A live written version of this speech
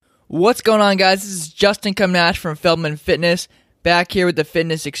What's going on, guys? This is Justin Cumnash from Feldman Fitness, back here with the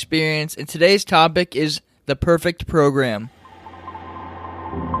Fitness Experience, and today's topic is the perfect program.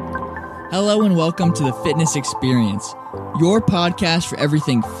 Hello and welcome to the Fitness Experience, your podcast for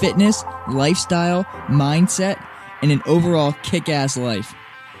everything fitness, lifestyle, mindset, and an overall kick-ass life.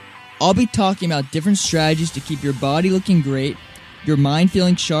 I'll be talking about different strategies to keep your body looking great, your mind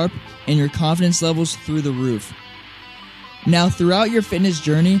feeling sharp, and your confidence levels through the roof. Now, throughout your fitness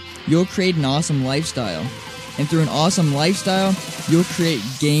journey, you'll create an awesome lifestyle. And through an awesome lifestyle, you'll create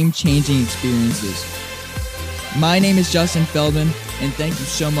game-changing experiences. My name is Justin Feldman, and thank you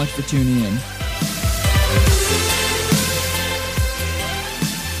so much for tuning in.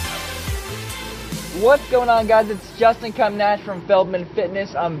 What's going on, guys? It's Justin Cumnash from Feldman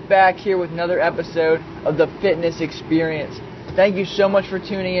Fitness. I'm back here with another episode of the Fitness Experience. Thank you so much for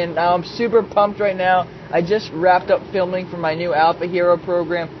tuning in. Now, I'm super pumped right now. I just wrapped up filming for my new Alpha Hero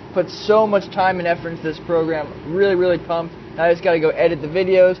program. Put so much time and effort into this program. Really pumped. Now I just got to go edit the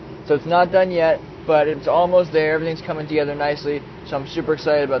videos, so it's not done yet, but it's almost there. Everything's coming together nicely, so I'm super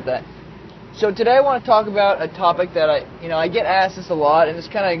excited about that. So today I want to talk about a topic that I get asked this a lot, and this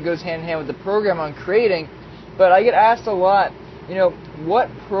kind of goes hand in hand with the program I'm creating, but I get asked a lot, what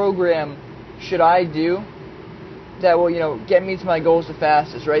program should I do that will, get me to my goals the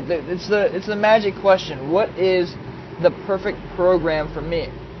fastest, right? It's the magic question. What is the perfect program for me,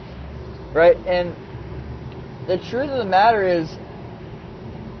 right? And the truth of the matter is,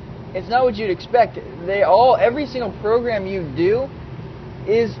 it's not what you'd expect. Every single program you do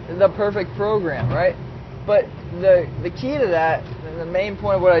is the perfect program, right? But the key to that, and the main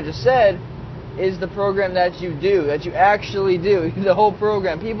point of what I just said, is the program that you do, that you actually do, the whole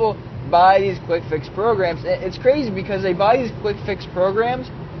program. People buy these quick fix programs. It's crazy because they buy these quick fix programs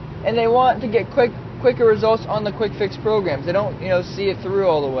and they want to get quicker results on the quick fix programs. They don't, see it through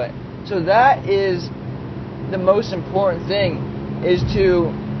all the way. So that is the most important thing, is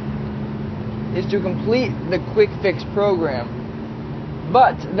to complete the quick fix program.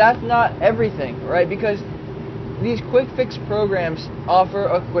 But that's not everything, right? Because these quick fix programs offer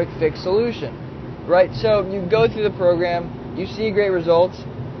a quick fix solution, right? So you go through the program, you see great results,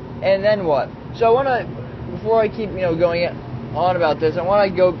 and then what? So I want to, before I keep, going on about this, I want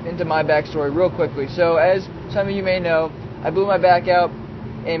to go into my backstory real quickly. So as some of you may know, I blew my back out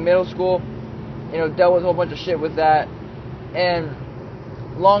in middle school, dealt with a whole bunch of shit with that, and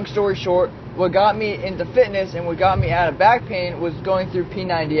long story short, what got me into fitness and what got me out of back pain was going through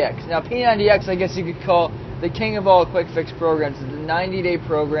P90X. Now, P90X, I guess you could call the king of all quick fix programs. It's a 90-day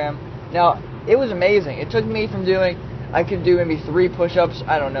program. Now, it was amazing. It took me from I could do maybe 3 push-ups,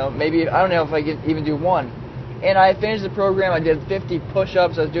 I don't know if I could even do 1. And I finished the program, I did 50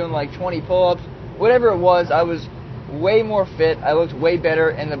 push-ups, I was doing like 20 pull-ups, whatever it was, I was way more fit, I looked way better,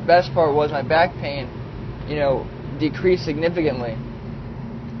 and the best part was my back pain, decreased significantly.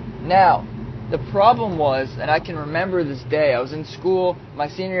 Now, the problem was, and I can remember this day, I was in school, my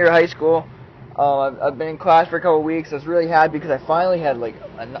senior year of high school. I've been in class for a couple of weeks. I was really happy because I finally had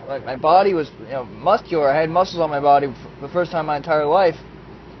my body was muscular. I had muscles on my body for the first time in my entire life.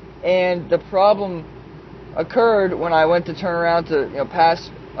 And the problem occurred when I went to turn around to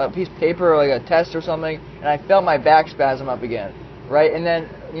pass a piece of paper or like a test or something, and I felt my back spasm up again, right? And then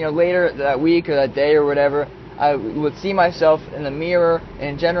later that week or that day or whatever, I would see myself in the mirror, and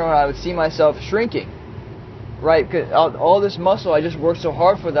in general, I would see myself shrinking, right? Because all this muscle I just worked so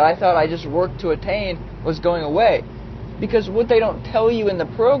hard for that I thought I just worked to attain was going away. Because what they don't tell you in the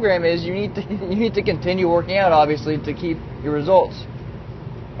program is you need to continue working out, obviously, to keep your results.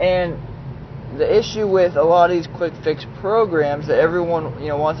 And the issue with a lot of these quick fix programs that everyone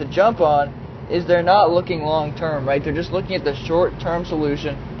wants to jump on is they're not looking long term, right? They're just looking at the short term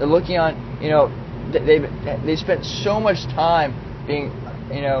solution. They're looking on they spent so much time being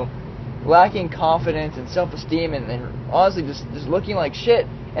lacking confidence and self-esteem and honestly just looking like shit,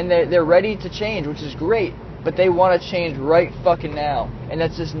 and they're ready to change, which is great, but they want to change right fucking now, and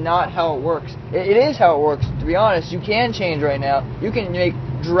that's just not how it works. It is how it works, to be honest. You can change right now. You can make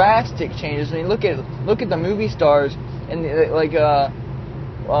drastic changes. I mean, look at the movie stars, and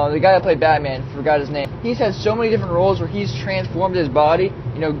the guy that played Batman, forgot his name. He's had so many different roles where he's transformed his body,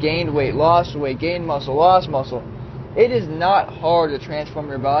 gained weight, lost weight, gained muscle, lost muscle. It is not hard to transform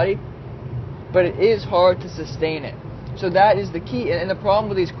your body, but it is hard to sustain it. So that is the key. And the problem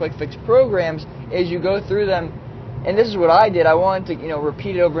with these quick fix programs is you go through them, and this is what I did. I wanted to,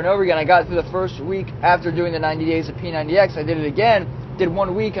 repeat it over and over again. I got through the first week after doing the 90 days of P90X. I did it again, did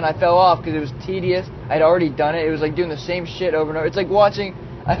 1 week, and I fell off because it was tedious. I'd already done it. It was like doing the same shit over and over. It's like watching,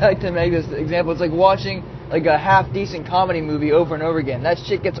 I like to make this example, it's like watching like a half decent comedy movie over and over again. That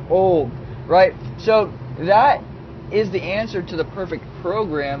shit gets old, right? So that is the answer to the perfect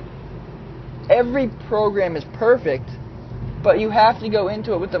program. Every program is perfect, but you have to go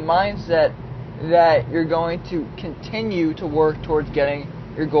into it with the mindset that you're going to continue to work towards getting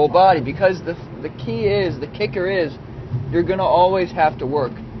your goal body, because the kicker is, you're going to always have to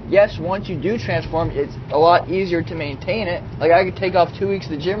work. Yes, once you do transform, it's a lot easier to maintain it. Like, I could take off 2 weeks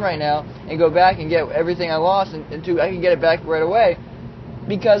of the gym right now and go back and get everything I lost, and I can get it back right away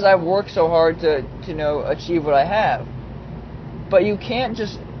because I've worked so hard to achieve what I have. But you can't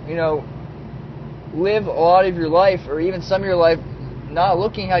just, live a lot of your life, or even some of your life, not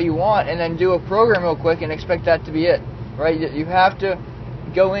looking how you want, and then do a program real quick and expect that to be it, right? You have to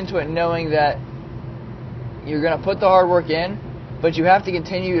go into it knowing that you're going to put the hard work in, but you have to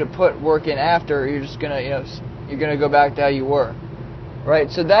continue to put work in after. You're just going to, you're going to go back to how you were, right?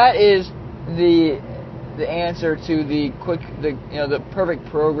 So that is the answer to the perfect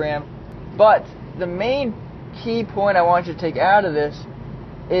program. But the main key point I want you to take out of this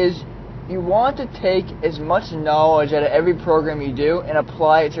is, you want to take as much knowledge out of every program you do and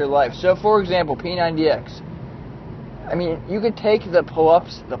apply it to your life. So, for example, P90X. I mean, you could take the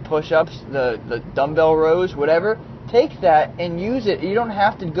pull-ups, the push-ups, the dumbbell rows, whatever. Take that and use it. You don't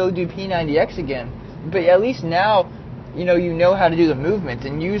have to go do P90X again. But at least now, you know how to do the movements,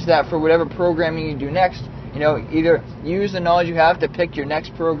 and use that for whatever programming you do next. Either use the knowledge you have to pick your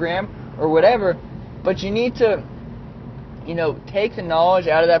next program or whatever. But you need to take the knowledge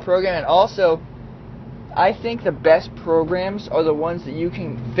out of that program. And also, I think the best programs are the ones that you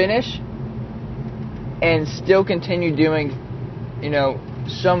can finish and still continue doing,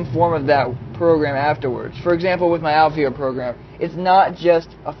 some form of that program afterwards. For example, with my Alfeo program, it's not just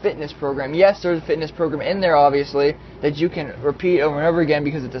a fitness program. Yes, there's a fitness program in there, obviously, that you can repeat over and over again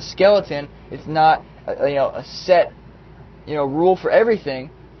because it's a skeleton. It's not, a set, rule for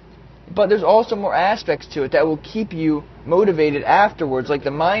everything. But there's also more aspects to it that will keep you motivated afterwards, like the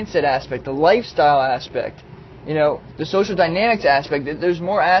mindset aspect, the lifestyle aspect, the social dynamics aspect. There's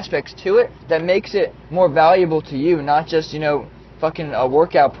more aspects to it that makes it more valuable to you, not just, fucking a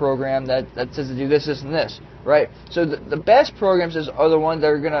workout program that says to do this, this, and this, right? So the best programs are the ones that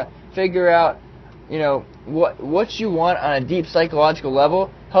are going to figure out, what you want on a deep psychological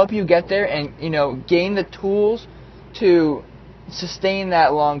level, help you get there, and, gain the tools to sustain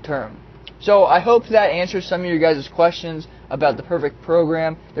that long term. So I hope that answers some of your guys' questions about the perfect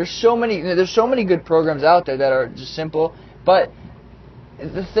program. There's so many good programs out there that are just simple, but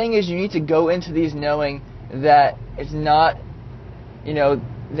the thing is, you need to go into these knowing that it's not,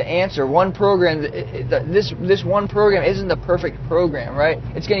 the answer. One program, this one program isn't the perfect program, right?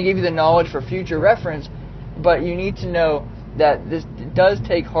 It's going to give you the knowledge for future reference, but you need to know that this does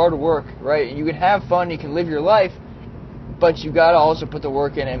take hard work, right? You can have fun, you can live your life, but you got to also put the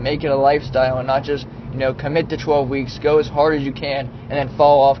work in and make it a lifestyle, and not just, commit to 12 weeks, go as hard as you can, and then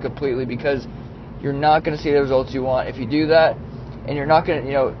fall off completely, because you're not going to see the results you want if you do that, and you're not going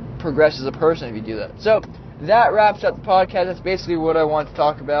to, progress as a person if you do that. So that wraps up the podcast. That's basically what I want to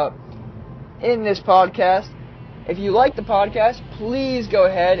talk about in this podcast. If you like the podcast, please go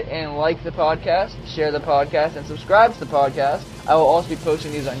ahead and like the podcast, share the podcast, and subscribe to the podcast. I will also be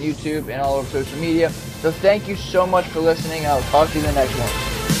posting these on YouTube and all over social media. So thank you so much for listening. I'll talk to you in the next one.